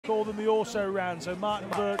Call them the also round. So Martin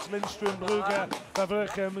Wirtz, Lindström, Brugger,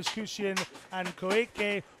 Verwerke, Muskushian and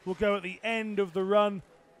Koike will go at the end of the run.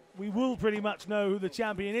 We will pretty much know who the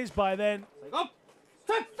champion is by then. That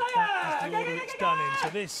is the order it's done in. So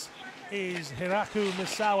this is Hiraku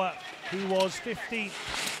MISAWA, who was 15th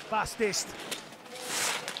fastest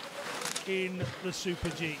in the Super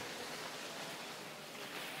G.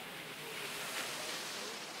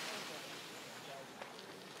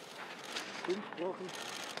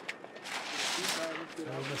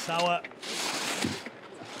 MISAWA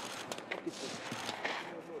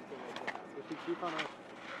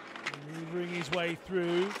maneuvering his way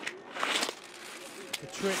through. The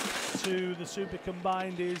trick to the Super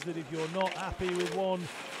Combined is that if you're not happy with one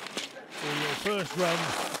or your first run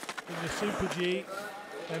in the Super G,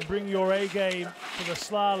 then bring your A game to the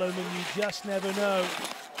slalom and you just never know.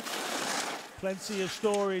 Plenty of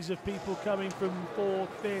stories of people coming from 4th,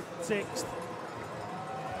 5th, 6th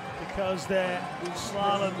because their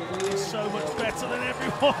slalom is so much better than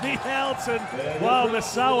everybody else. And wow,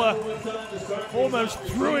 MISAWA almost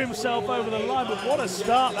threw himself over the line, but what a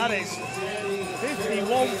start that is.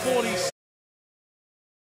 51.46.